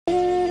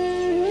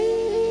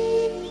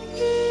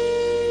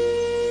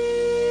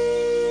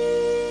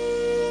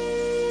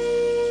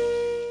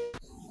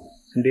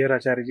Dear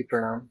Acharya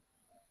Pranam,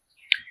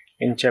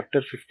 in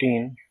chapter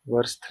 15,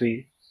 verse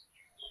 3,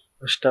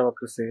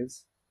 Ashtavakra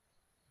says,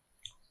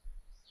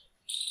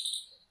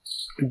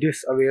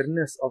 this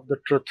awareness of the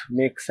truth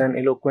makes an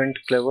eloquent,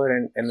 clever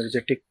and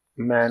energetic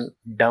man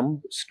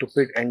dumb,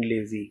 stupid and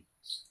lazy.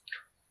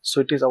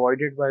 So it is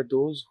avoided by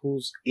those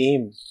whose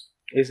aim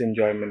is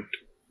enjoyment.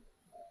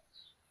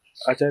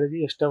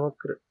 Acharya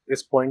Ashtavakra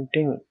is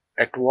pointing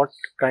at what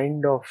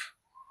kind of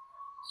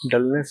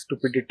dullness,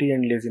 stupidity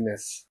and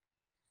laziness.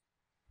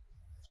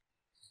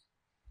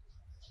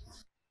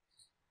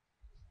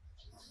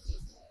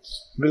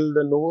 Will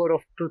the knower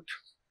of truth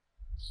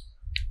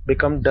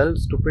become dull,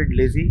 stupid,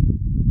 lazy?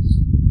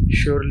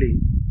 Surely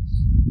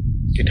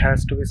it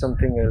has to be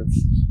something else.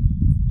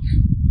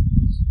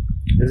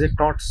 Is it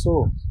not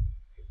so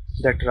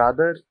that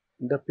rather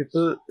the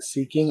people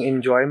seeking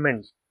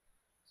enjoyment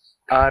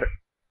are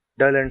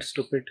dull and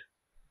stupid?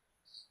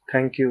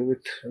 Thank you,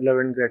 with love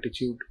and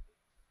gratitude.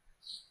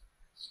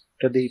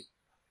 Pradesh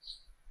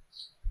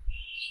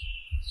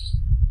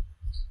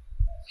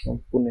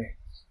from Pune.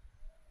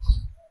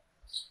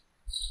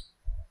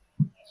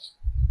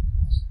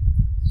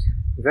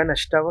 When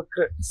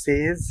Ashtavakra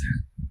says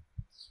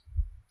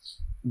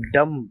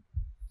dumb,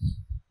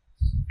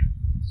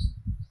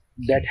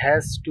 that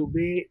has to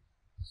be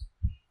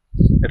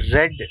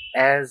read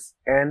as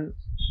an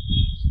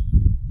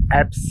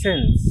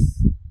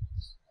absence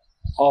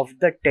of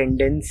the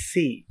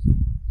tendency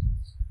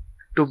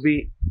to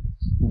be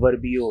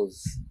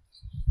verbose.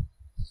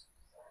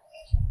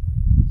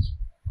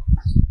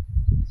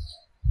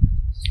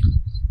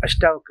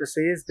 Ashtavakra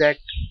says that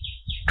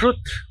truth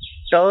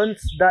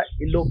turns the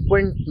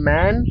eloquent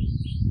man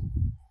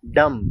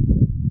dumb.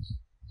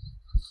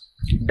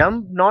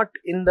 Dumb not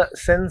in the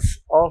sense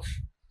of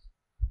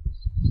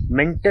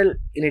mental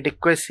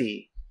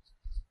inadequacy,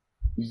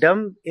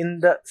 dumb in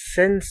the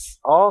sense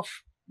of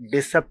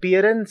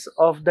disappearance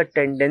of the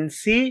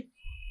tendency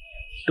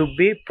to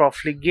be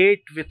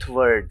profligate with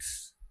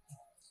words.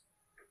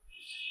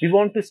 We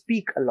want to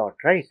speak a lot,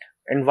 right?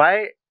 And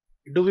why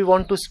do we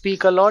want to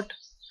speak a lot?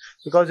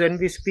 Because when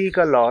we speak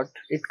a lot,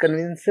 it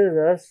convinces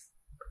us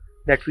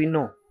that we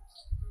know.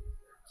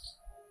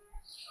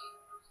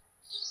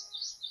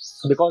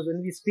 Because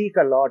when we speak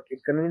a lot, it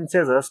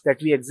convinces us that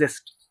we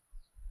exist.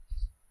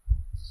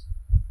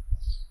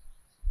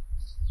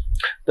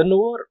 The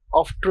knower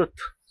of truth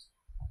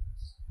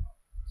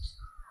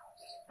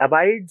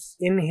abides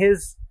in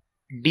his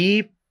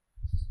deep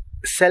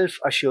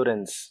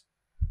self-assurance.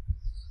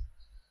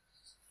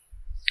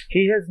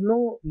 He has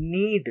no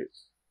need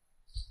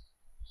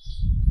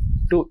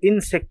to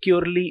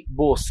insecurely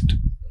boast.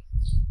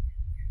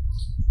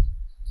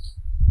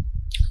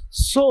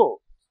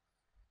 So,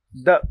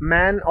 the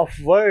man of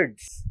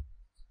words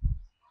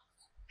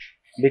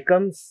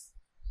becomes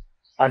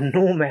a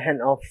no man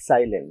of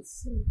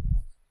silence.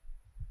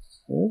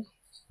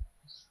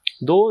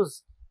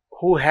 Those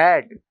who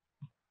had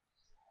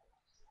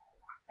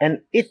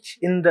an itch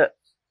in the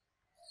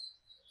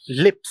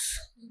lips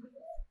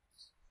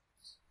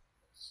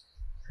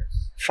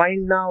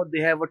find now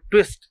they have a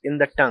twist in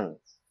the tongue.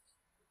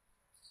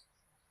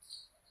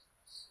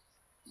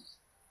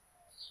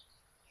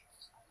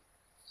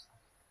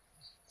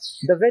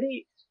 The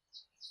very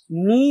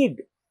need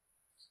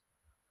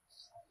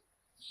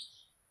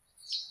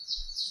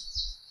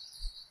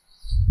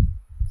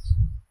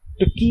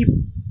to keep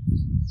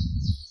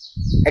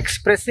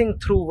expressing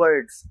through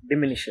words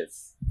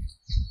diminishes.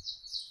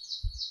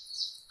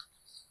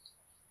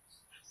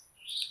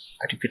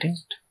 Are you getting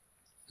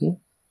it?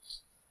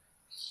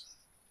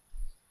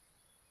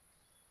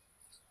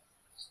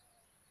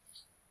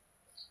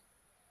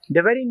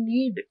 The very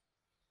need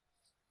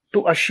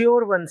to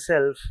assure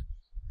oneself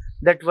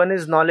that one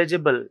is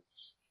knowledgeable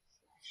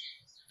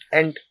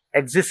and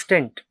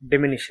existent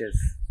diminishes.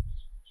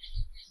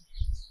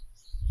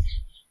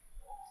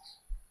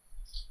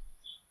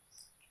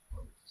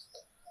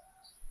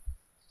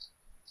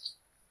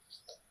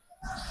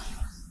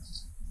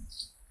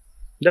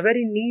 The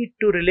very need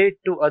to relate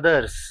to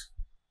others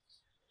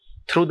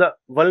through the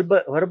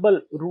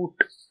verbal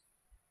route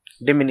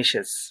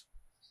diminishes.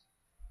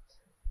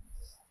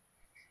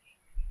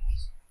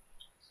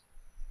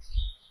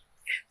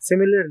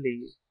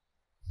 Similarly,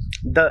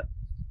 the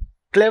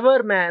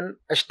clever man,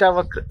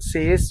 Ashtavakra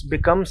says,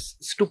 becomes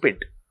stupid.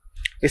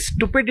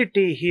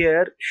 Stupidity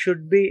here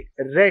should be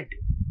read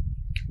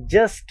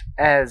just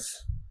as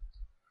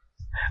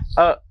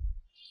a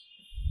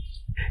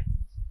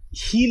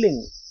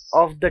healing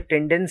of the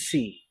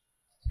tendency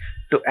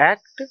to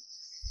act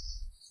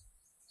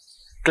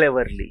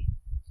cleverly.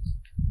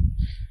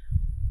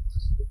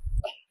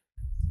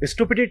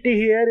 Stupidity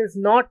here is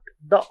not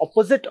the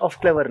opposite of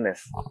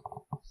cleverness.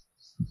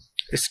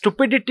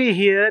 Stupidity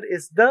here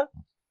is the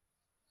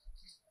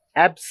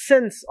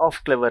absence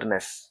of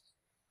cleverness.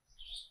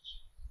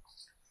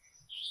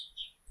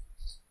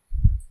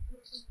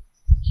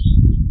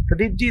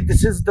 Pradeepji,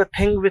 this is the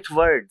thing with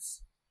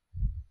words.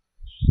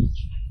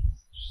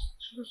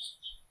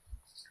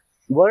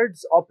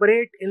 Words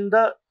operate in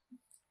the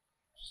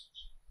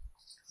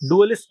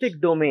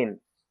dualistic domain,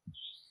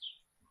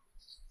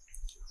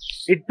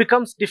 it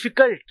becomes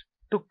difficult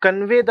to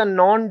convey the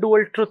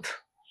non-dual truth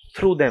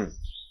through them.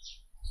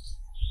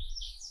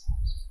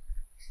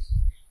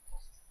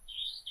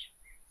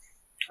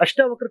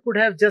 Ashtavakra could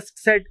have just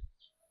said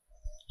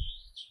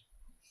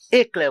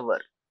a clever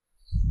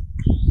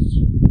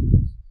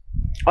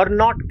or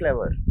not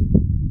clever.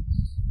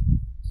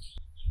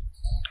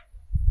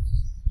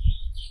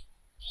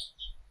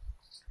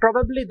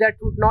 Probably that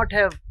would not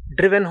have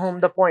driven home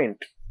the point.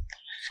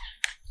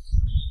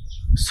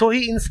 So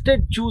he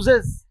instead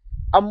chooses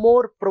a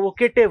more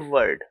provocative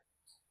word.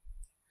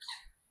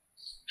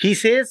 He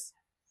says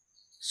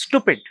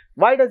stupid.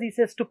 Why does he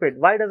say stupid?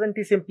 Why doesn't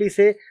he simply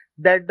say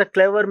that the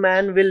clever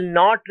man will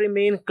not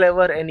remain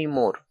clever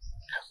anymore?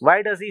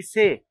 Why does he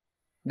say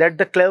that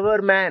the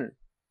clever man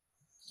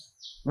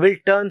will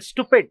turn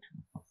stupid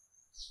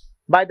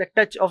by the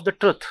touch of the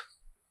truth?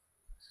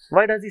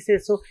 Why does he say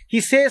so?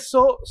 He says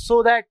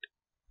so that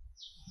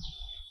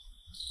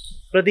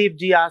Pradeep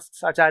ji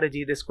asks Acharya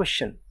ji this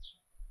question.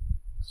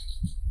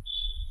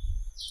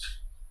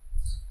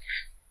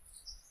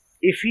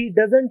 If he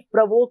doesn't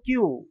provoke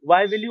you,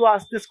 why will you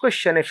ask this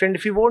question? If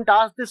he won't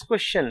ask this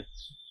question,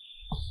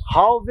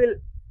 how will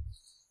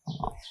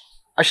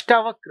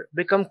Ashtavakra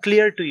become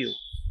clear to you?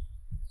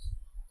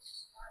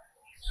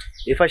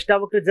 If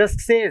Ashtavakra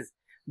just says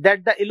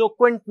that the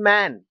eloquent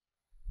man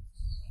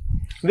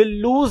will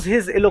lose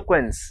his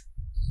eloquence,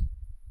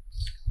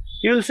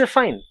 you will say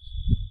fine.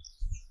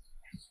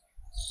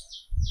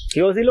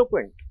 He was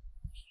eloquent.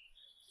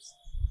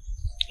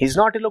 He's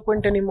not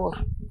eloquent anymore.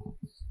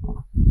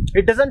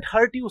 It doesn't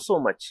hurt you so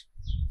much.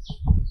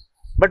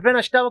 But when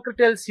Ashtavakra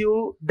tells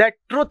you that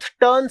truth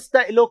turns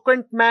the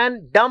eloquent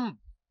man dumb,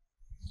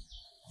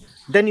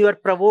 then you are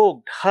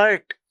provoked,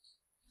 hurt.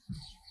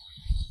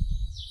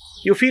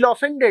 You feel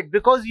offended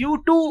because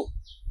you too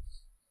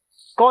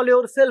call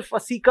yourself a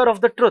seeker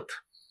of the truth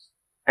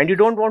and you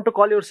don't want to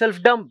call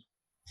yourself dumb.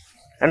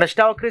 And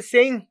Ashtavakra is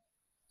saying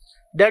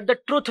that the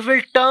truth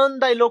will turn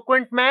the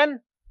eloquent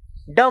man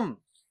dumb.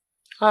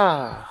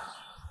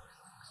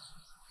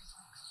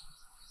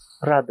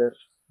 Rather,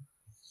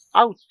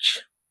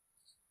 ouch.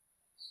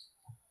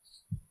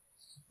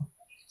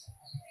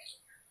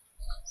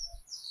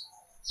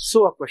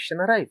 So a question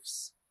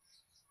arrives,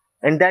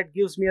 and that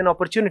gives me an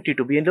opportunity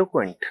to be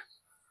eloquent.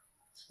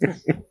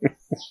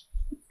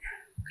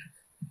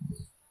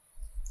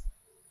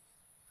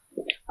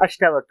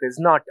 Ashtavakra is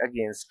not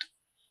against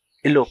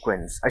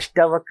eloquence.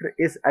 Ashtavakra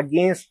is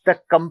against the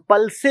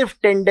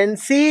compulsive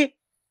tendency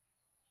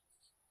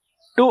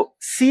to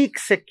seek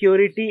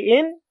security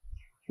in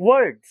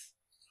words.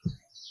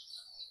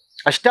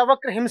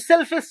 Ashtavakra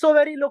himself is so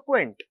very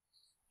eloquent.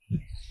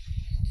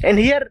 And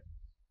here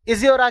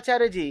is your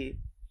Acharya ji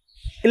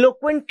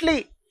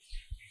eloquently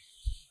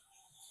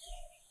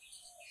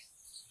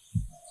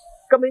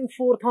coming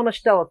forth on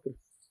Ashtavakra.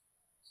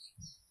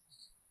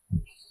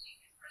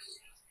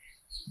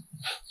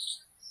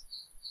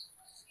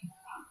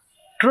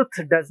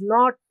 Truth does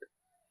not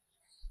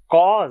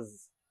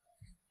cause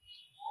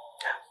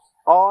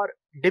or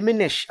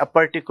diminish a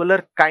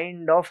particular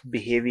kind of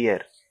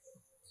behavior.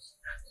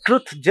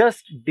 Truth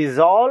just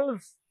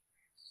dissolves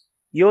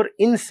your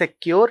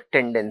insecure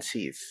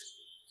tendencies.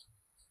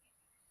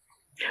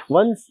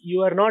 Once you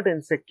are not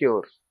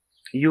insecure,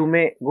 you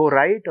may go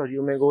right or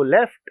you may go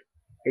left.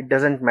 It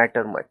doesn't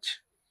matter much.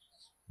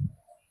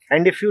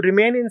 And if you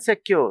remain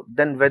insecure,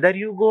 then whether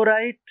you go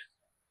right,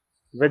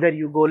 whether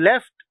you go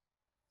left,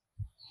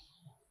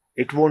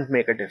 it won't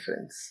make a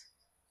difference.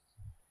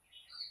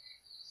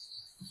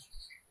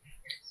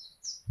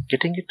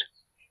 Getting it?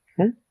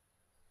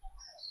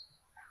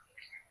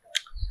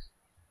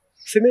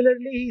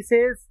 Similarly, he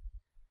says,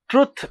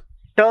 truth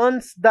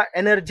turns the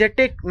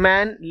energetic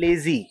man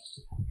lazy.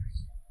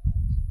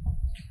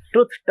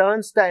 Truth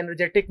turns the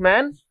energetic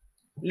man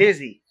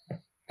lazy.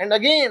 And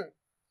again,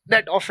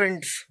 that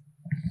offends.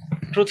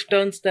 Truth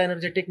turns the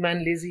energetic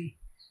man lazy.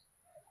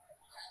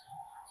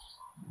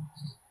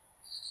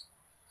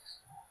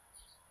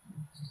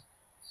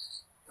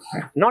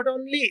 Not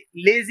only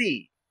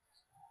lazy,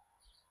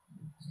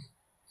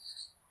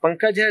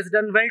 Pankaj has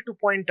done well to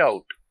point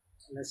out,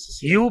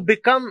 you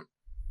become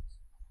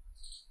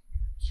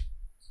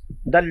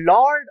the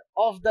lord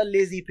of the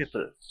lazy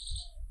people.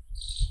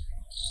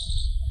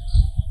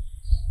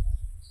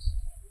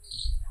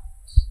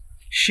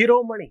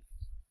 Shiromani.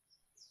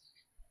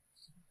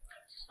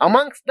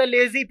 Amongst the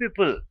lazy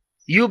people,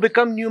 you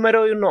become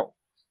numero uno.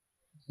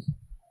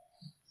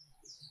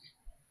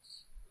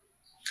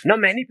 Now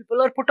many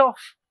people are put off.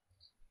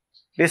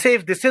 They say,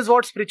 if this is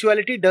what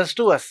spirituality does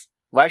to us,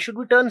 why should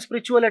we turn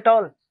spiritual at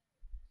all?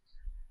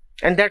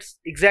 And that's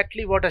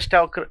exactly what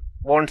Ashtavakra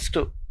wants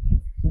to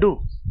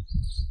do,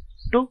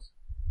 to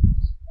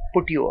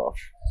put you off.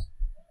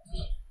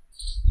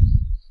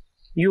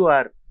 You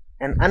are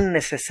an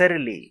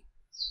unnecessarily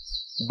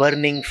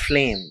burning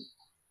flame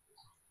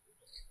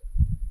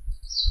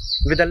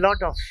with a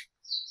lot of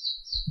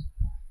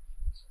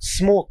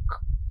smoke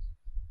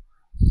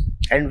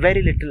and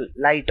very little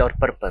light or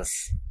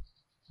purpose.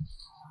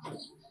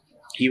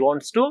 He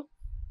wants to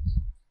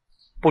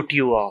put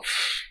you off.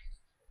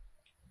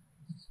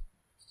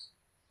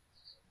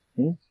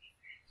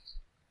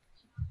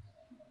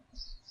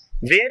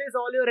 Where is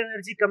all your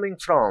energy coming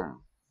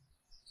from?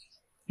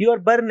 You are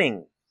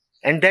burning,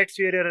 and that's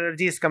where your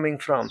energy is coming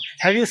from.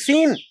 Have you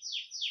seen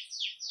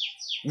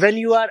when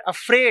you are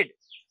afraid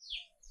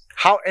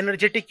how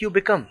energetic you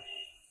become?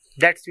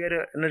 That's where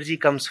your energy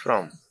comes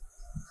from.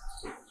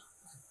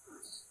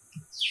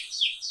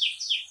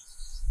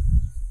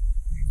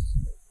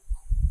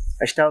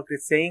 Ashtavakra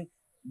is saying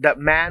the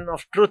man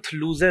of truth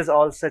loses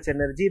all such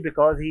energy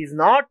because he is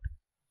not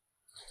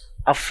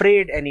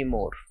afraid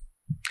anymore.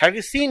 Have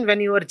you seen when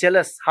you are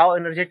jealous how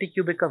energetic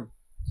you become?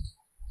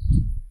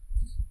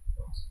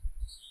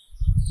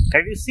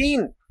 Have you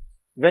seen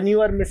when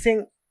you are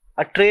missing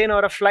a train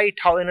or a flight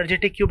how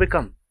energetic you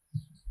become?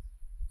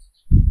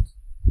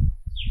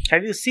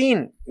 Have you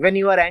seen when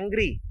you are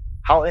angry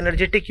how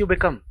energetic you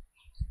become?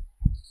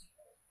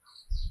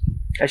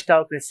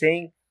 Ashtavakra is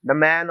saying the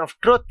man of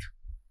truth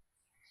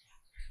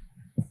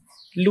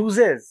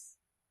loses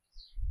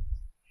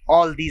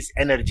all these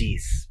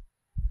energies.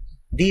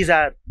 These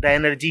are the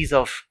energies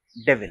of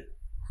devil.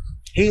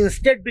 He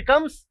instead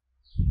becomes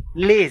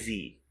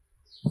lazy.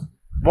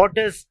 What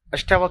does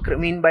Ashtavakra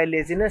mean by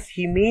laziness?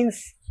 He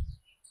means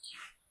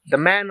the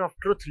man of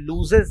truth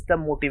loses the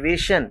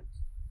motivation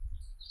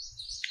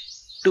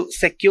to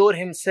secure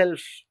himself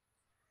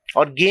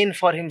or gain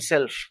for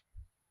himself.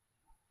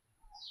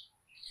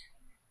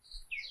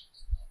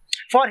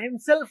 For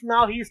himself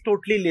now he is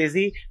totally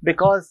lazy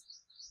because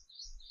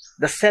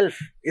the self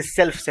is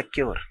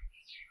self-secure.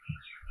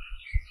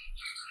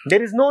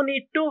 There is no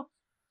need to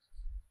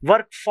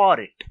work for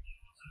it.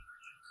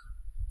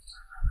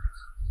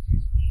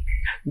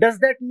 Does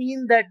that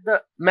mean that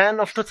the man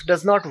of truth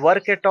does not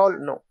work at all?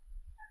 No.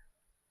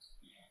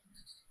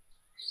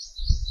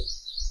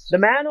 The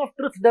man of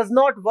truth does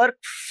not work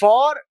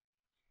for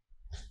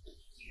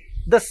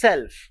the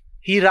self.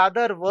 He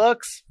rather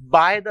works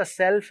by the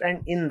self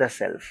and in the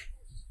self.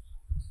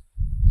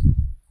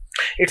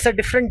 It's a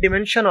different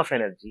dimension of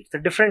energy. It's a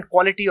different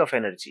quality of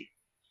energy.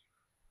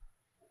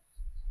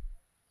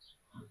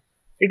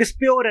 It is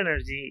pure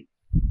energy,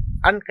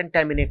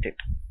 uncontaminated.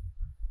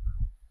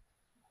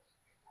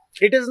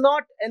 It is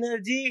not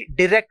energy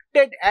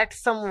directed at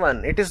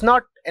someone. It is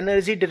not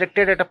energy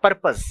directed at a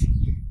purpose.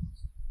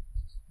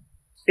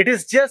 It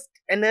is just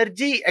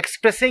energy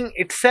expressing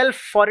itself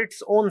for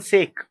its own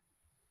sake.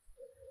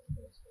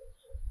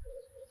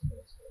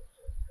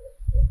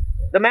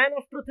 The man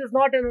of truth is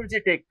not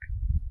energetic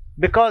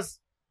because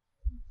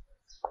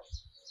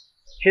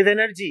his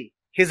energy,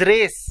 his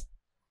race,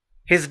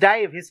 his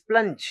dive, his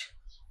plunge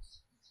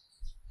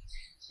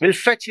will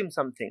fetch him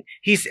something.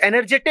 He is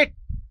energetic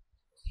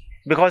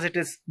because it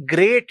is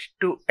great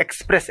to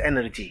express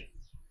energy.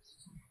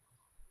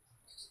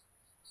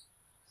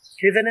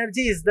 His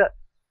energy is the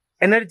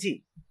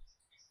energy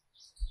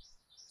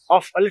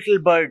of a little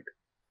bird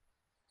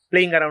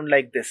playing around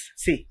like this.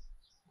 See,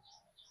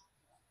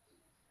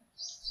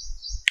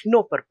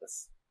 no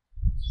purpose.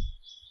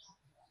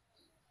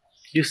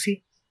 You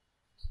see,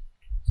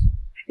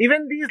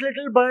 even these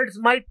little birds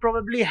might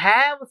probably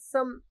have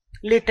some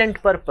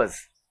latent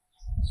purpose.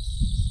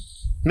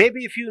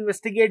 Maybe if you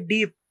investigate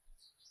deep,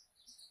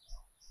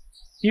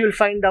 you will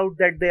find out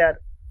that they are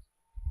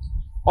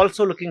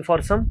also looking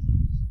for some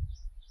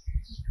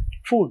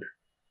food.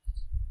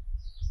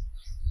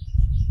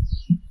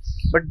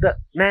 But the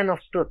man of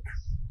truth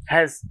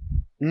has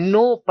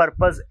no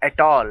purpose at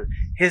all.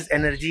 His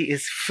energy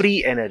is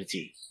free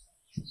energy.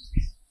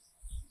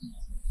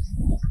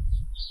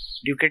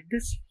 Do you get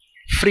this?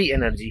 Free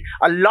energy.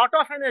 A lot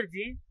of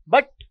energy,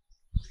 but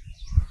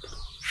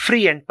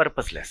free and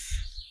purposeless.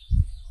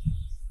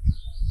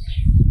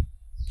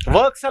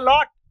 Works a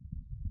lot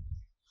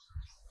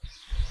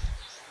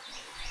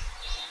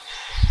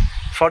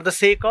for the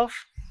sake of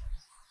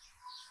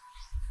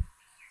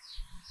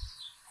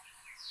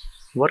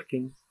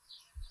working.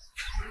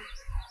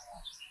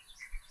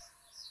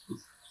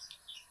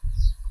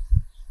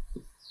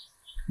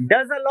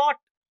 Does a lot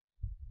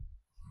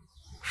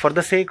for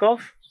the sake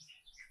of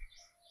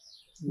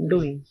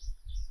doing.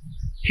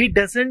 He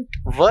doesn't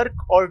work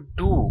or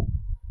do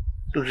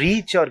to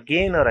reach or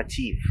gain or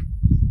achieve.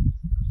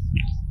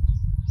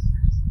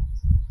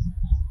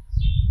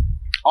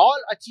 All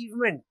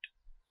achievement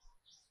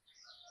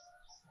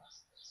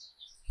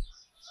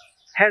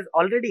has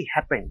already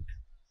happened.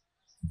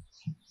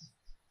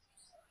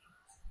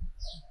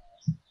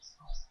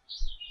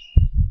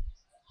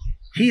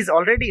 He is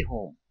already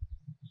home,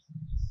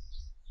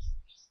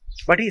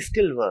 but he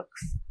still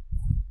works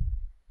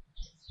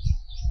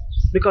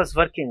because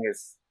working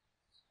is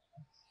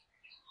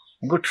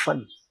good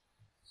fun.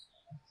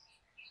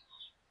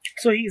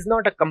 So he is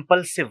not a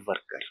compulsive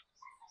worker.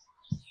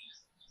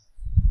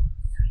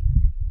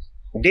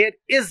 There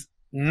is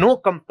no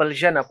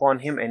compulsion upon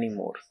him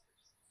anymore.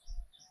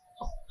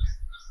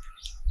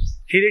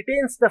 He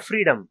retains the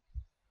freedom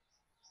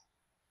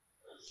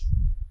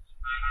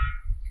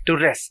to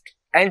rest,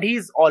 and he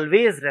is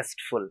always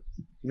restful.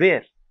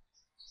 Where?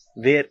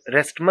 where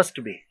rest must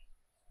be.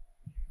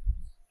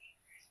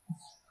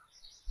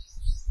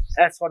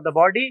 As for the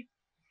body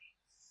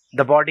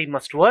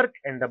must work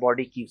and the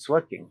body keeps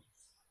working.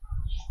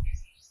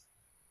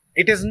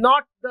 It is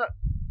not the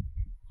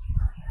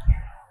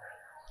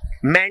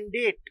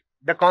mandate,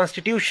 the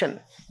constitution,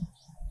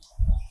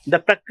 the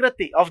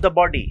prakriti of the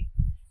body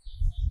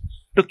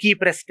to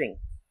keep resting.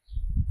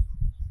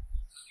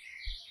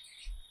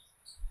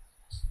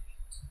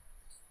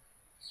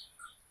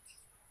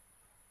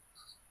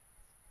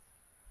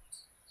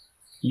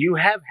 You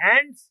have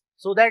hands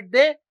so that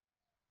they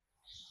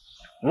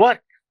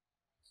work.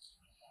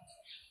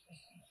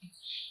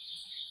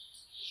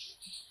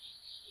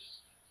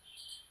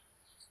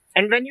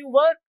 And when you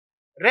work,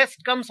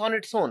 rest comes on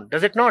its own,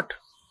 does it not?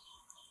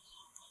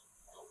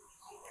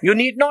 You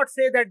need not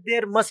say that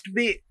there must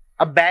be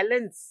a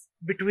balance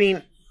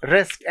between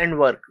rest and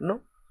work,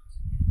 no?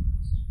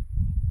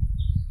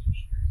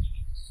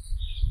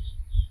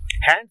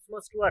 Hands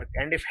must work,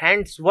 and if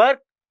hands work,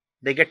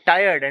 they get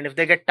tired, and if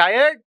they get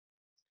tired,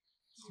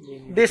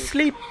 they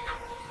sleep,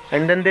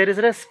 and then there is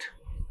rest.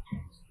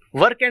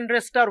 Work and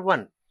rest are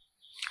one.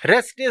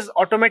 Rest is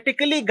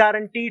automatically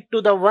guaranteed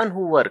to the one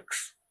who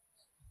works.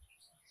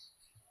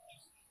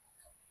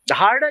 The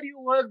harder you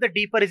work, the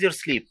deeper is your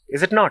sleep,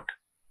 is it not?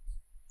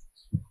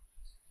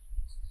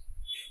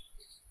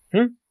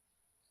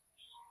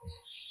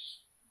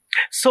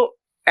 So,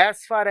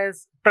 as far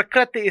as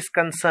Prakriti is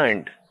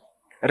concerned,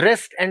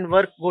 rest and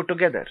work go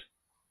together.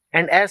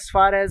 And as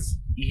far as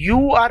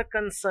you are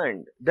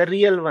concerned, the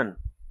real one,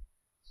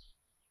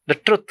 the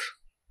truth,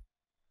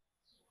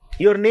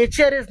 your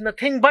nature is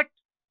nothing but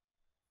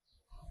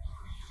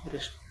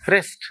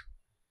rest.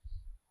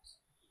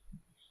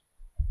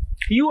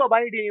 You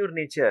abide in your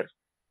nature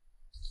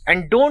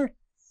and don't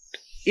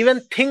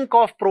even think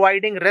of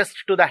providing rest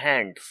to the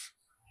hands.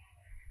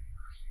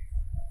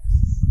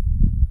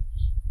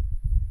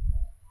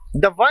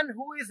 The one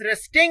who is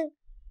resting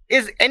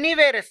is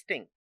anyway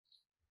resting.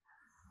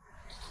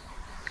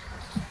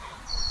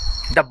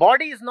 The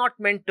body is not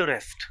meant to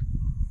rest.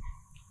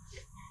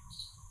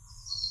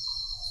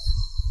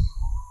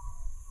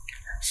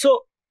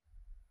 So,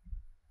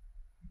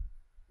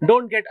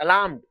 don't get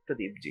alarmed,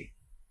 Pradeepji.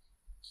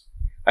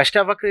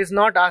 Ashtavakra is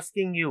not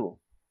asking you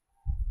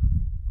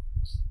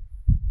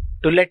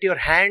to let your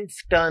hands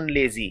turn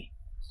lazy.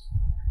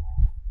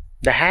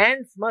 The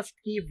hands must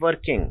keep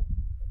working.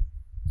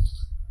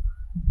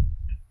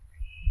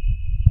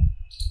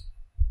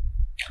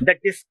 The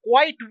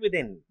disquiet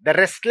within, the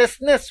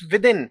restlessness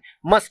within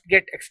must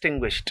get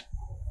extinguished.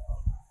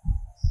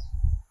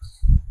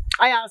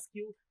 I ask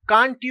you,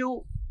 can't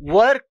you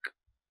work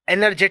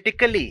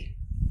energetically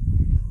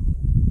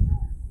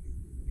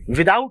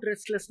without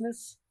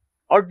restlessness?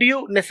 Or do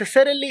you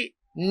necessarily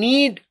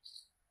need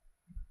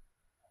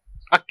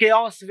a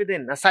chaos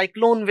within, a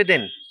cyclone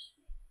within,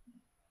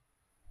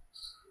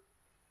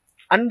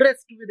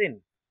 unrest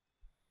within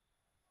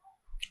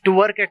to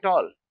work at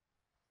all?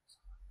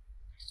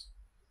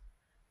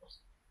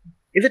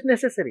 Is it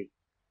necessary?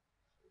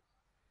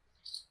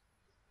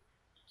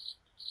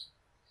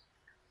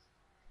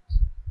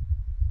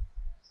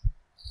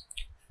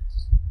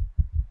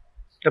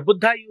 The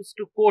Buddha used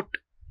to quote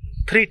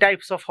 3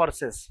 types of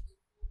horses.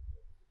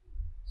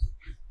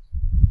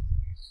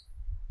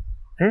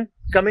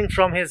 Coming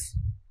from his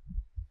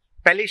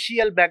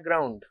palatial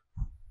background,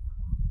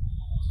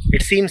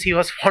 it seems he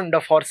was fond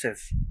of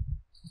horses.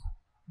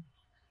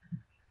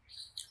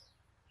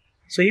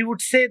 So he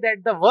would say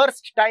that the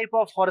worst type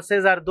of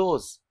horses are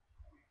those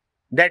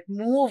that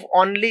move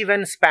only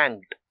when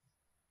spanked.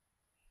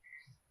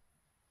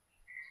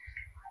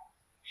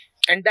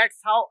 And that's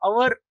how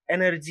our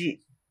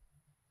energy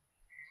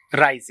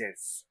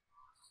rises.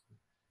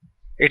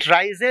 It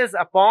rises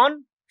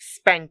upon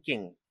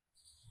spanking.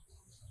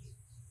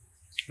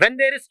 When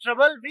there is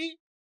trouble, we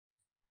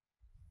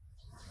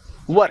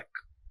work.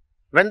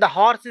 When the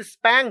horse is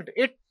spanked,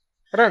 it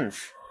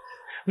runs.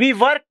 We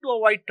work to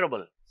avoid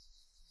trouble.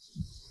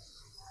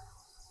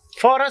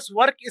 For us,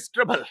 work is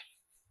trouble.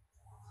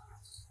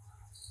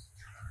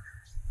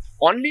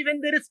 Only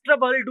when there is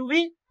trouble do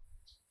we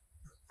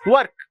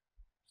work.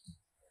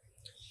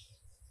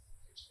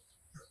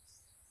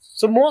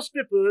 So most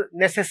people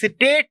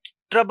necessitate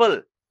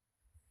trouble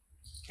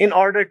in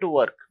order to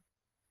work.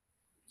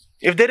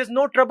 If there is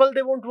no trouble,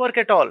 they won't work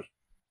at all.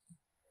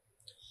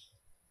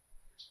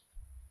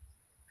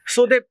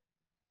 So they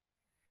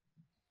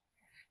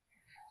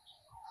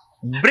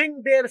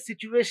bring their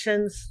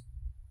situations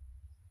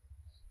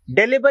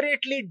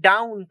deliberately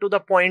down to the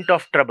point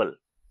of trouble.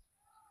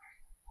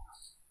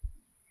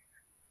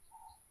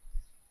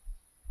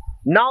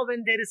 Now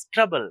when there is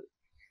trouble,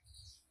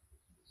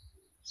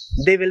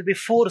 they will be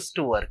forced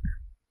to work.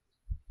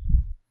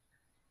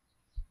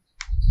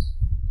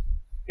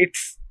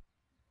 It's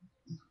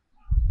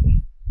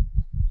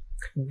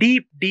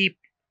deep, deep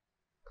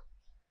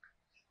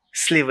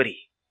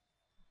slavery.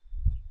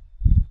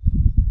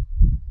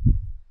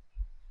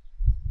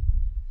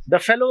 The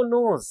fellow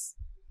knows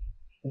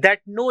that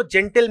no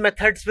gentle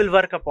methods will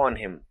work upon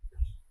him.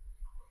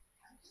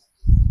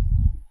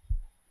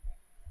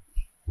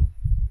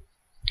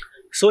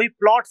 So he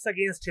plots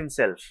against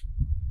himself.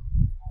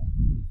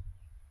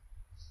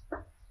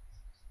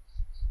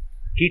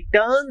 He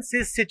turns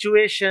his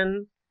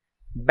situation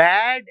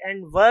bad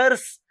and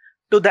worse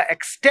to the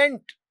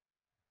extent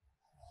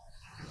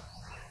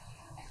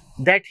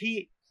that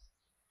he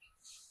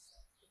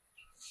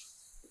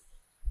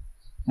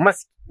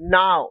must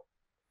now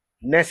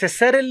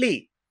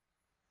necessarily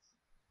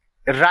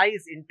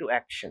rise into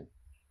action.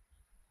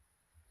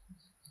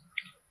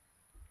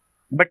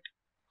 But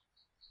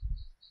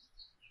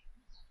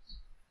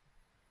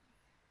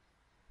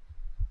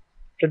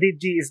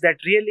Pradeep ji, is that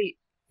really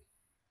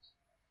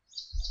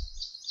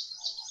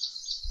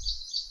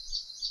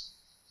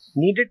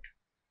needed?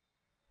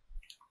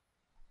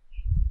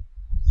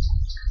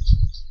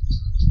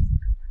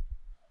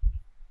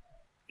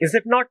 Is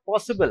it not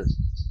possible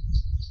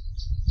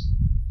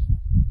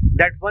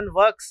that one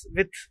works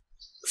with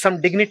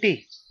some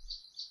dignity?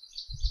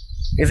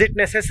 Is it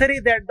necessary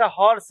that the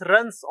horse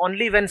runs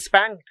only when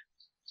spanked?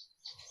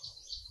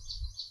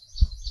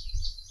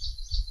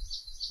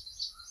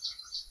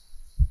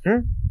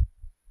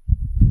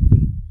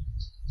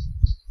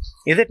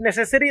 Is it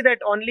necessary that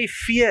only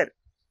fear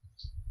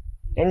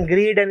and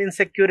greed and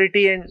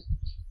insecurity and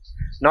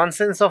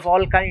nonsense of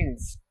all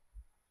kinds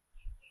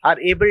are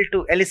able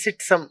to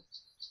elicit some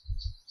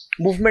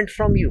movement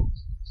from you?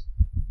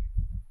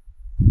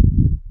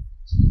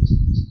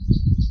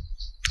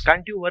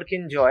 Can't you work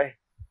in joy?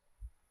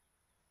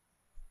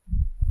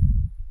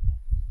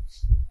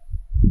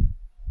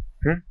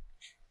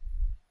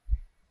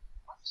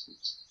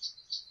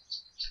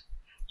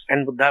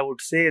 And Buddha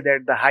would say that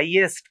the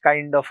highest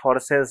kind of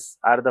horses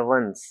are the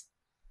ones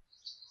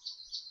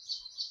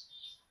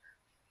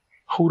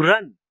who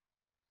run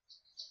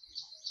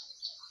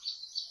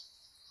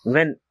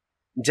when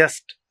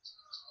just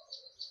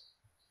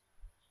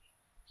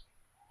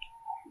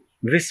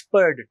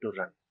whispered to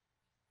run.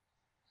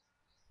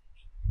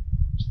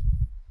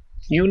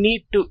 You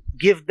need to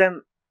give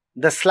them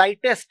the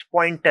slightest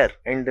pointer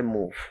and they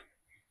move.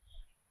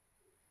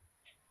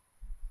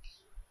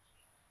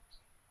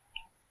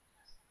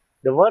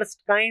 The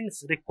worst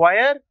kinds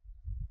require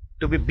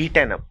to be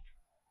beaten up.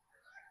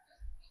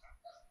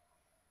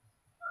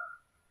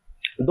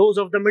 Those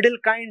of the middle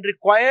kind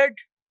required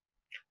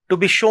to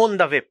be shown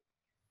the whip.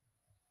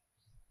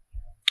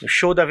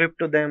 Show the whip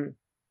to them.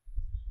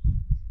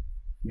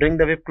 Bring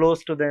the whip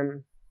close to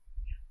them.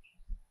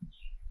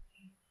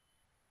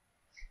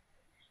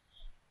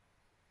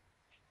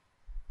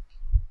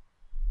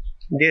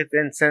 They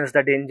then sense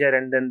the danger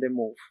and then they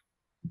move.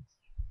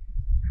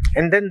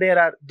 And then there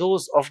are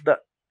those of the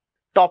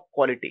top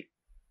quality.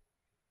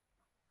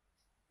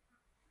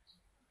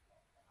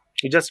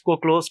 You just go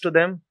close to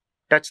them,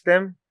 touch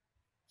them,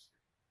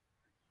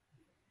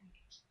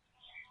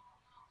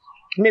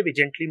 maybe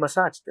gently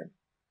massage them,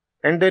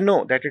 and they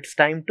know that it's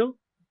time to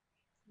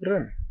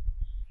run.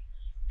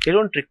 They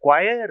don't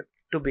require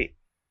to be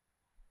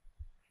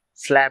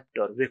slapped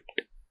or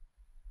whipped.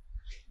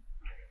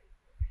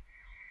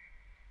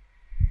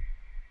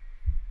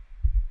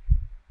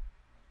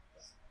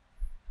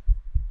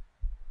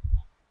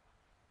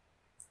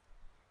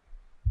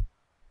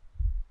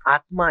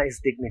 Atma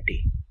is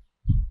dignity.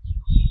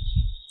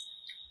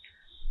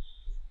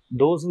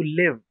 Those who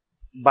live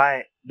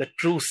by the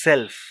true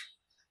self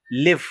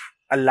live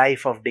a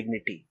life of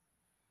dignity.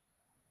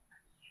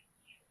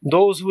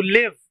 Those who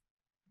live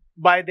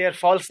by their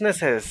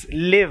falsenesses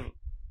live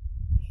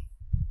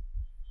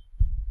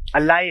a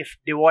life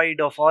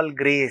devoid of all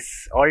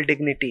grace, all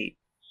dignity.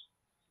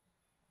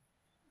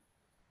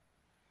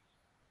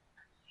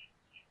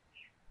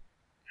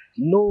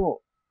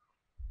 No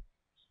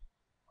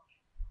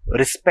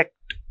respect,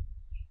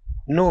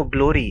 no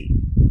glory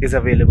is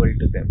available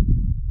to them.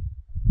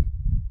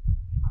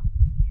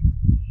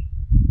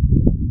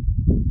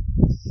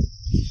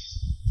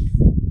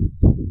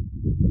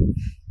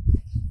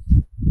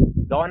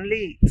 The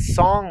only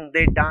song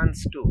they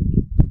dance to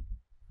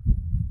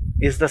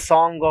is the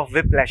song of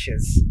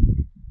whiplashes.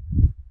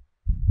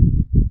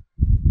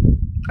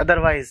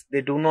 Otherwise,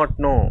 they do not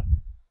know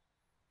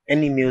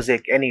any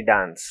music, any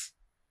dance.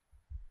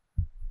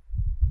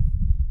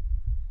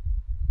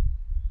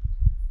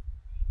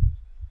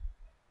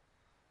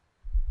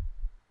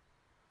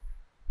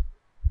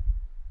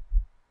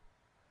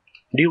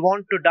 Do you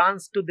want to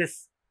dance to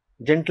this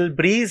gentle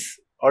breeze,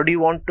 or do you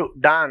want to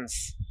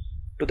dance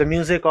to the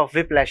music of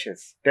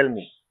whiplashes? Tell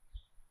me.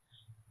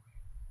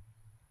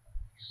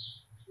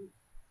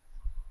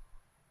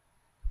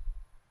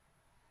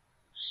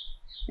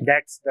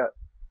 That's the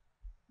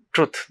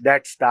truth,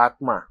 that's the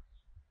Atma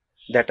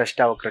that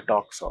Ashtavakra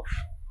talks of.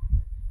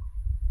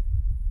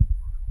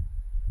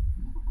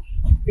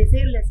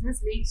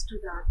 Desirelessness leads to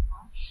the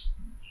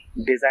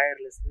Atma.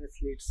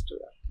 Desirelessness leads to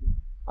Atma.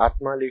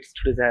 Atma leads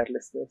to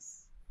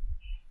desirelessness.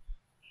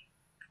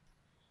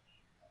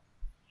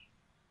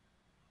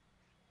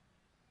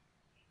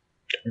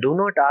 Do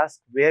not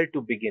ask where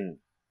to begin,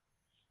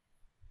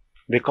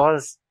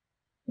 because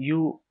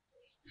you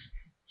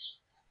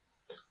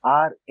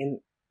are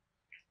in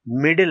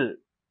middle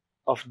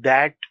of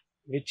that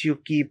which you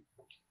keep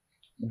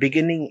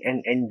beginning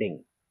and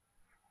ending.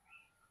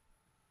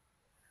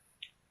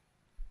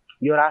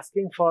 You are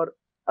asking for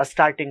a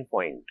starting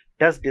point.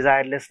 Does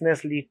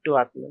desirelessness lead to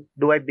Atman?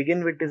 Do I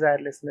begin with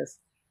desirelessness?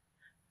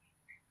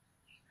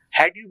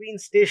 Had you been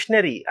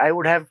stationary, I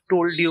would have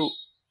told you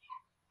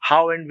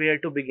how and where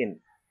to begin.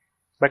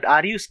 But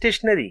are you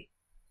stationary?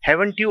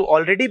 Haven't you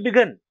already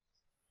begun?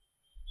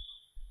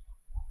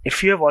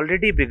 If you have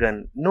already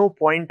begun, no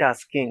point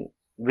asking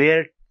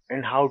where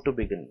and how to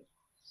begin.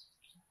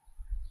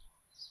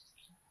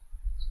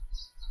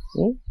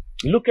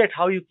 Look at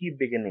how you keep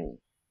beginning.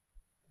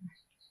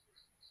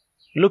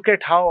 Look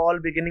at how all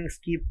beginnings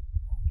keep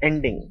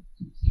ending.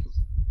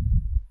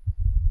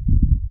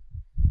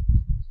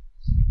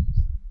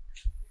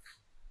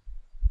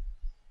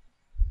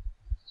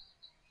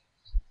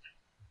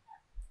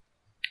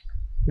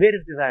 Where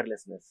is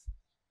desirelessness?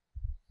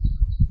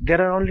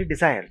 There are only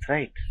desires,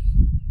 right?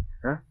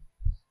 Huh?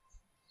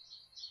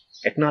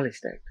 Acknowledge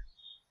that.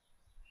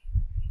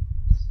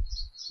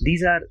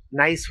 These are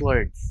nice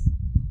words.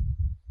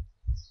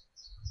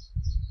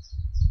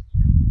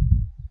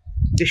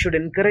 They should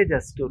encourage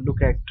us to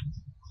look at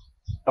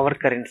our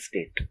current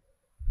state.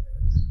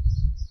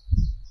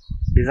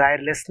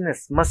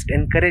 Desirelessness must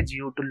encourage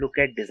you to look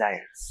at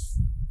desires.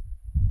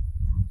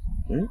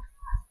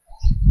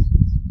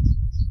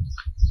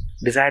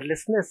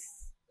 Desirelessness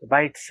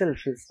by itself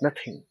is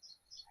nothing.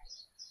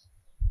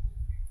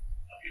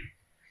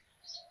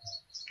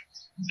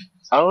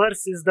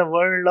 Ours is the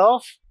world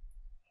of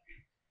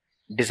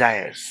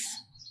desires.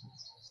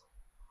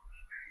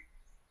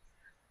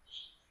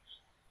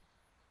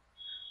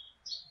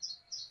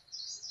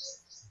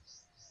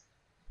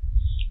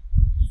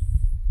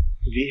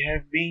 We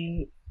have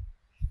been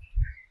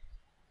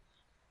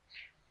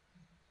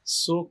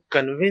so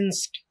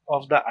convinced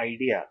of the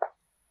idea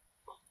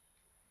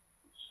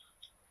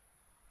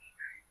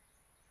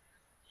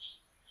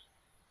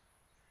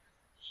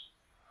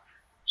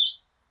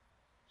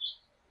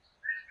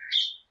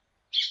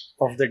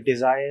of the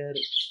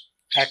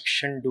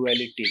desire-action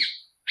duality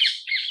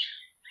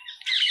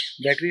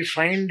that we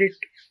find it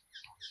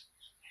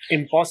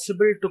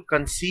impossible to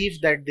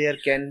conceive that there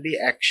can be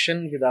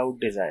action without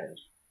desire.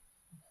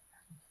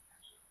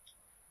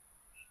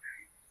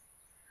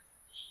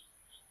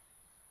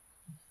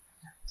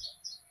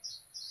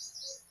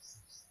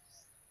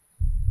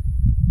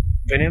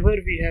 Whenever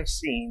we have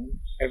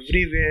seen,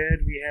 everywhere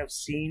we have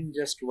seen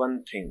just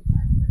one thing.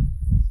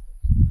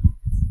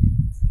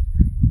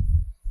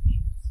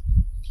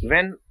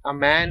 When a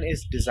man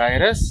is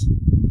desirous,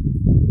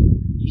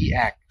 he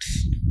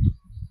acts.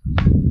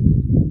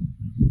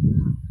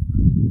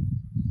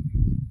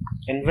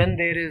 And when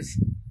there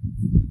is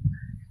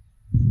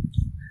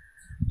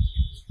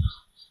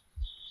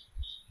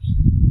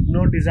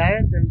no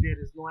desire, then there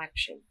is no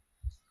action.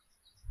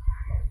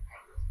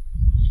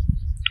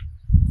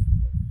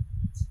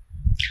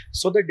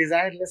 So the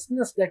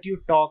desirelessness that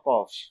you talk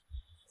of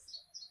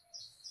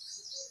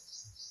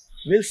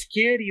will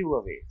scare you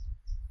away.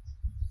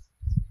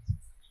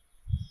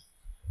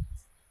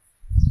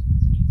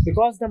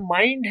 Because the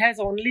mind has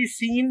only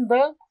seen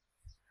the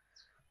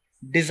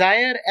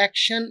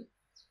desire-action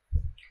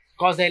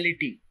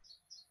causality.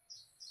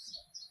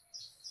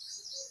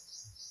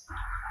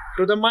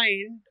 To the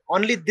mind,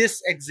 only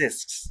this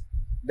exists,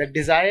 the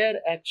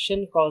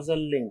desire-action causal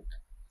link.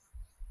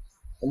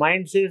 The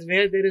mind says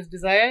where there is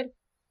desire,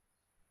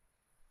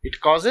 it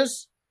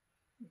causes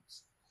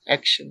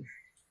action.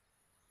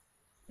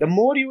 The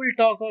more you will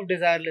talk of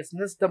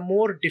desirelessness, the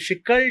more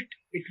difficult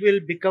it will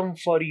become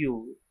for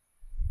you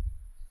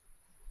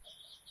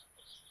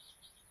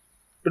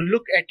to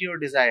look at your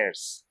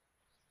desires.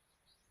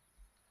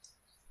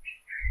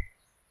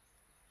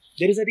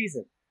 There is a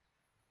reason.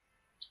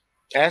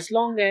 As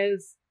long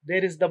as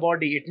there is the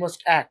body, it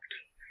must act.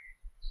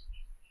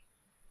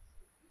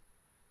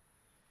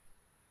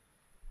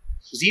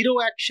 Zero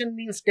action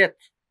means death.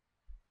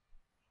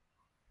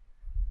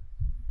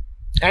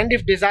 And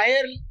if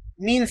desire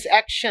means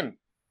action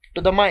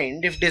to the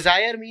mind, if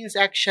desire means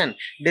action,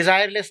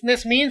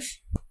 desirelessness means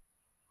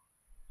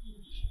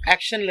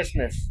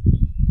actionlessness.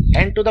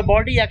 And to the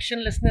body,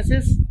 actionlessness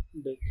is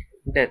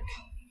death.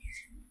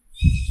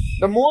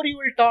 The more you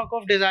will talk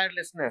of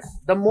desirelessness,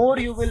 the more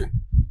you will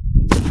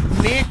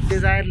make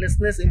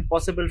desirelessness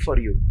impossible for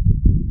you.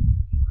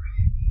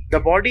 The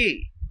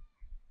body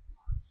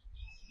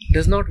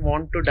does not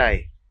want to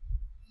die.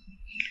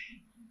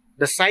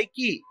 The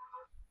psyche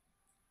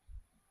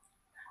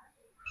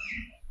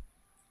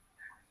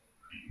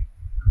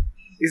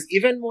is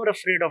even more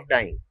afraid of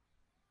dying.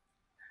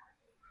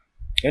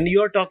 And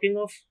you are talking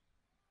of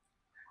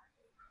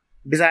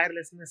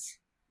desirelessness.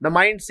 The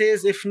mind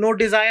says if no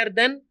desire,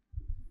 then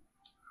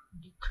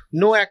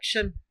no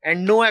action.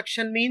 And no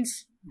action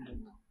means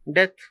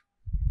death.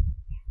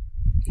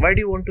 Why do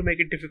you want to make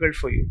it difficult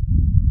for you?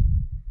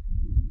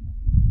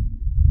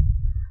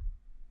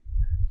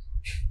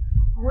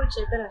 Whole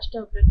chapter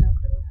Ashtavakra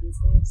talked about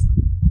laziness.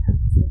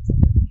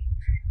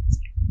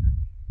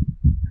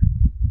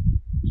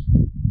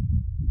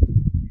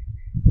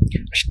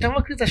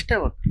 Ashtavakra is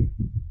Ashtavakra.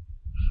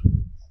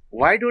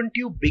 Why don't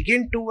you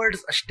begin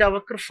towards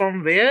Ashtavakra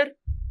from where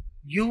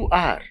you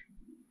are?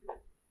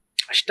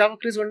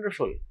 Ashtavakra is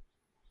wonderful.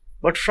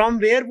 But from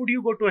where would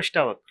you go to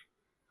Ashtavakra?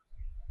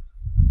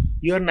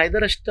 You are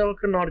neither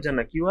Ashtavakra nor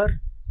Janak. You are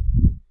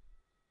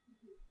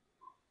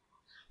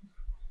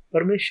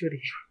Parmeshwari.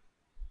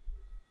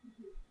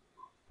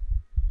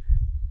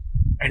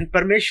 And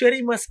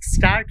Parmeshwari must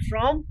start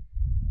from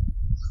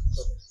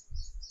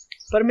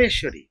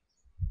Parmeshwari.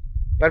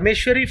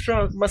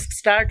 Parmeshwari must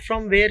start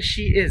from where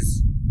she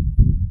is.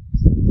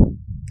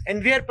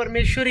 And where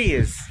Parmeshwari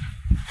is,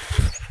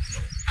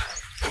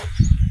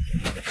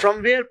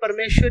 from where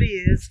Parmeshwari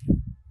is,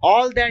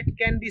 all that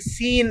can be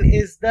seen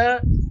is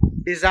the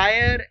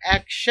desire,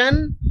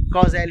 action,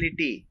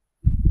 causality.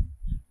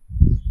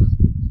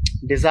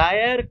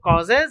 Desire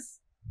causes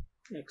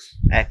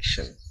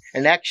action.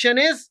 And action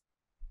is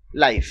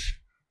life.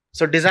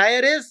 So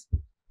desire is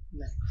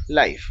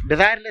life.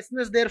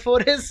 Desirelessness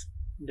therefore is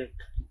death.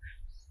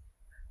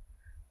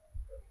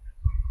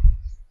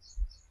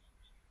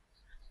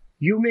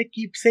 You may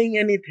keep saying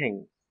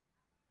anything.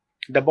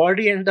 The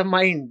body and the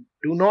mind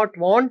do not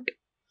want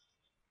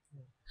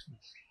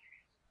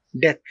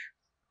death.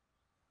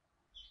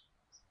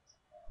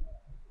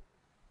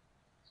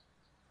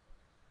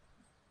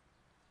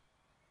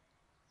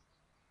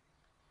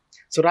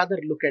 So rather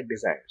look at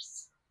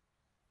desires.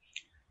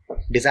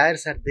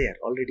 Desires are there,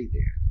 already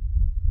there.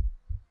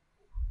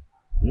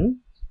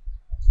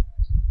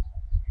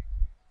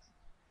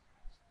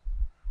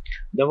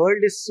 The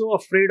world is so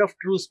afraid of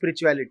true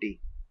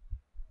spirituality.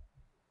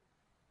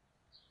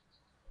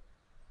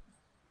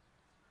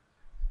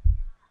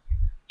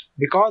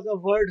 Because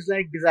of words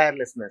like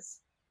desirelessness.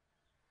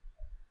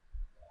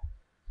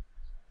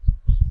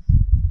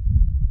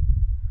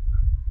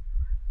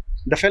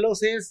 The fellow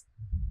says,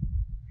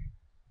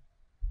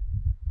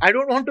 I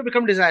don't want to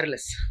become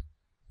desireless.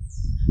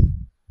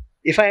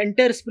 If I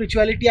enter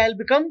spirituality, I'll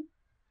become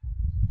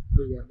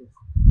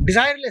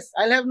desireless.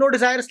 I'll have no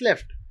desires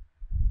left.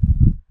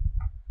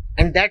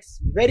 And that's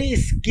very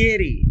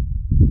scary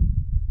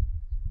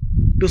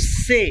to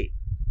say,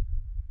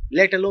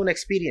 let alone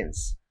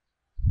experience.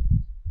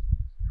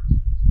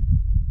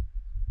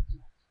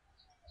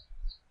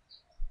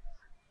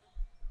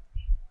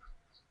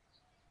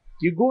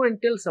 You go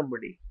and tell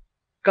somebody,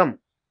 come,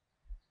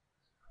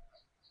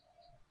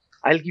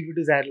 I'll give you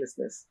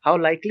desirelessness. How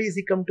likely is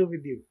he come to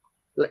with you?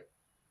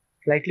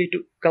 Likely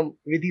to come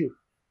with you?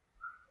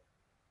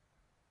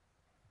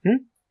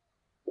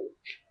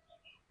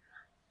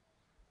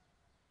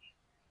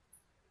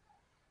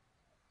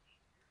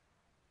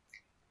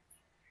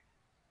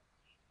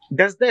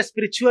 Does the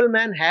spiritual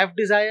man have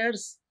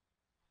desires?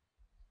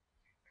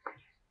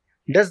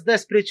 Does the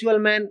spiritual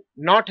man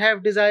not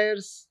have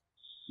desires?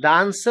 The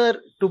answer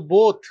to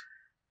both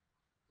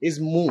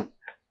is moot.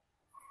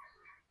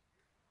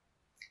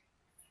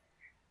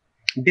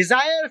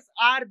 Desires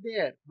are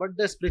there, but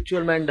the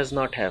spiritual man does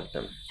not have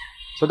them.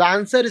 So the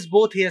answer is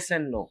both yes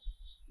and no.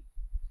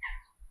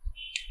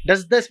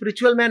 Does the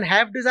spiritual man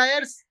have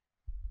desires?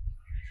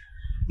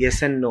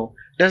 Yes and no.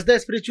 Does the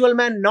spiritual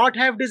man not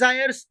have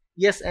desires?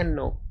 Yes and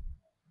no.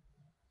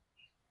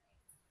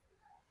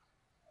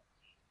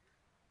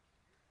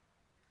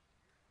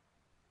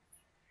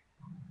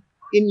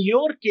 In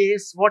your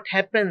case, what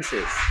happens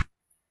is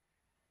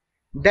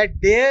that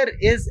there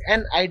is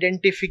an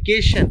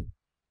identification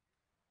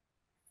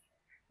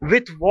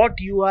with what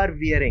you are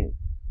wearing.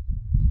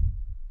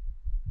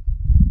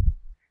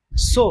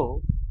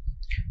 So,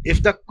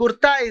 if the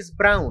kurta is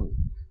brown,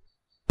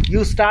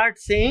 you start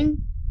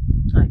saying,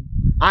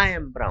 I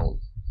am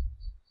brown.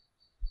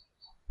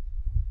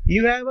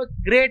 You have a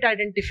great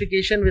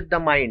identification with the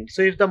mind.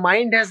 So, if the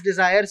mind has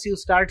desires, you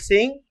start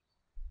saying,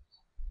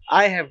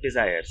 I have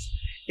desires.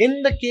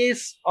 In the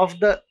case of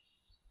the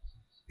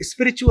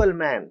spiritual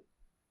man,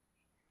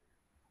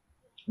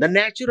 the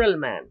natural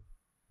man,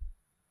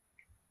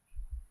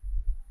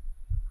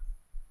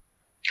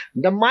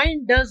 the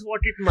mind does what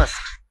it must.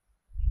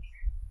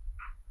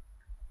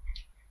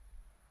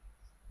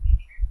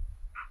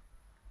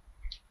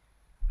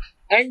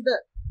 And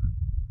the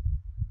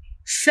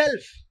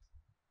self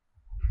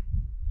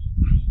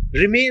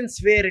remains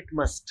where it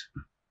must.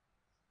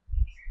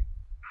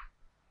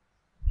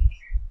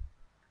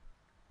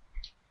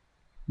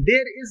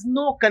 There is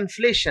no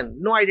conflation,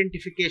 no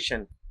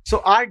identification.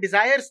 So are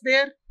desires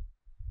there?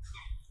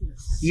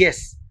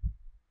 Yes.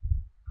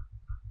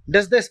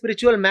 Does the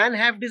spiritual man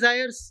have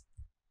desires?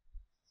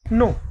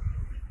 No.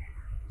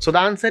 So the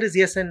answer is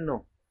yes and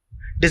no.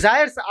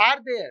 Desires are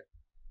there,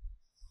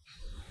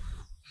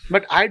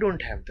 but I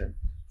don't have them.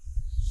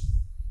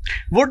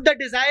 Would the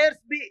desires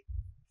be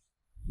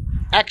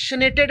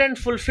actionated and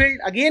fulfilled?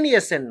 Again,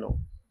 yes and no.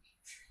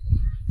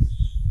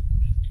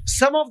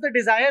 Some of the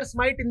desires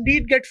might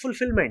indeed get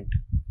fulfillment.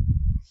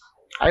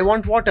 I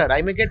want water,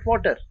 I may get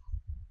water.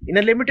 In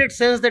a limited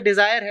sense, the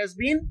desire has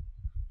been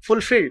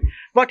fulfilled.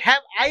 But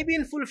have I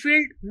been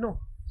fulfilled?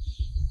 No.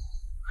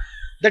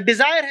 The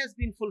desire has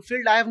been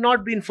fulfilled, I have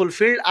not been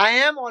fulfilled. I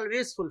am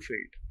always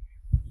fulfilled.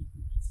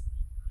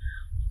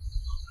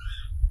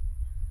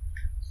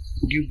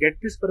 Do you get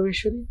this,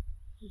 Parmeshwari?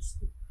 Yes.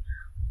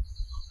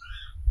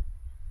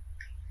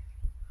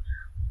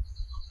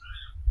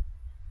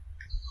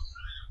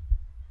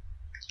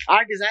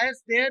 Are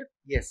desires there?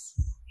 Yes.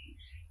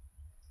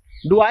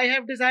 Do I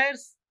have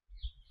desires?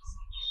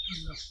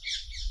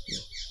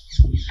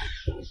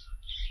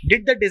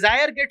 Did the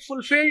desire get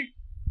fulfilled?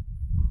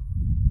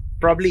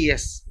 Probably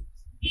yes.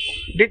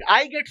 Did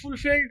I get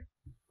fulfilled?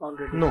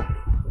 Already. No.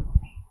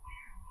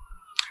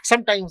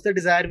 Sometimes the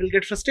desire will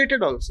get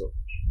frustrated also.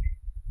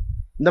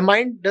 The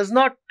mind does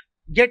not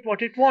get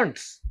what it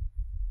wants.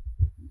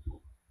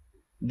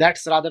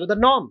 That's rather the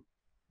norm.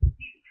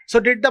 So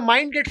did the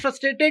mind get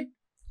frustrated?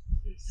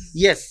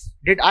 Yes.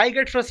 Did I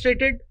get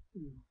frustrated?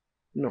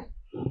 No.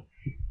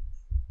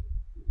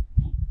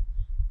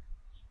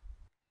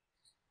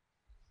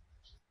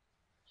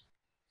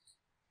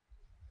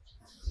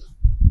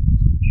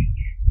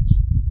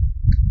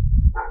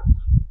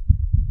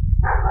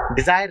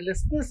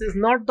 Desirelessness is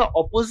not the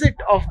opposite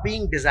of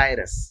being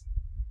desirous.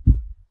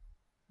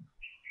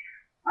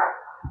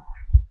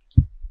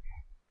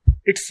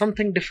 It's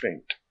something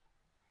different.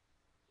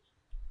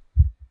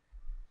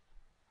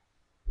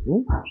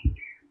 Hmm?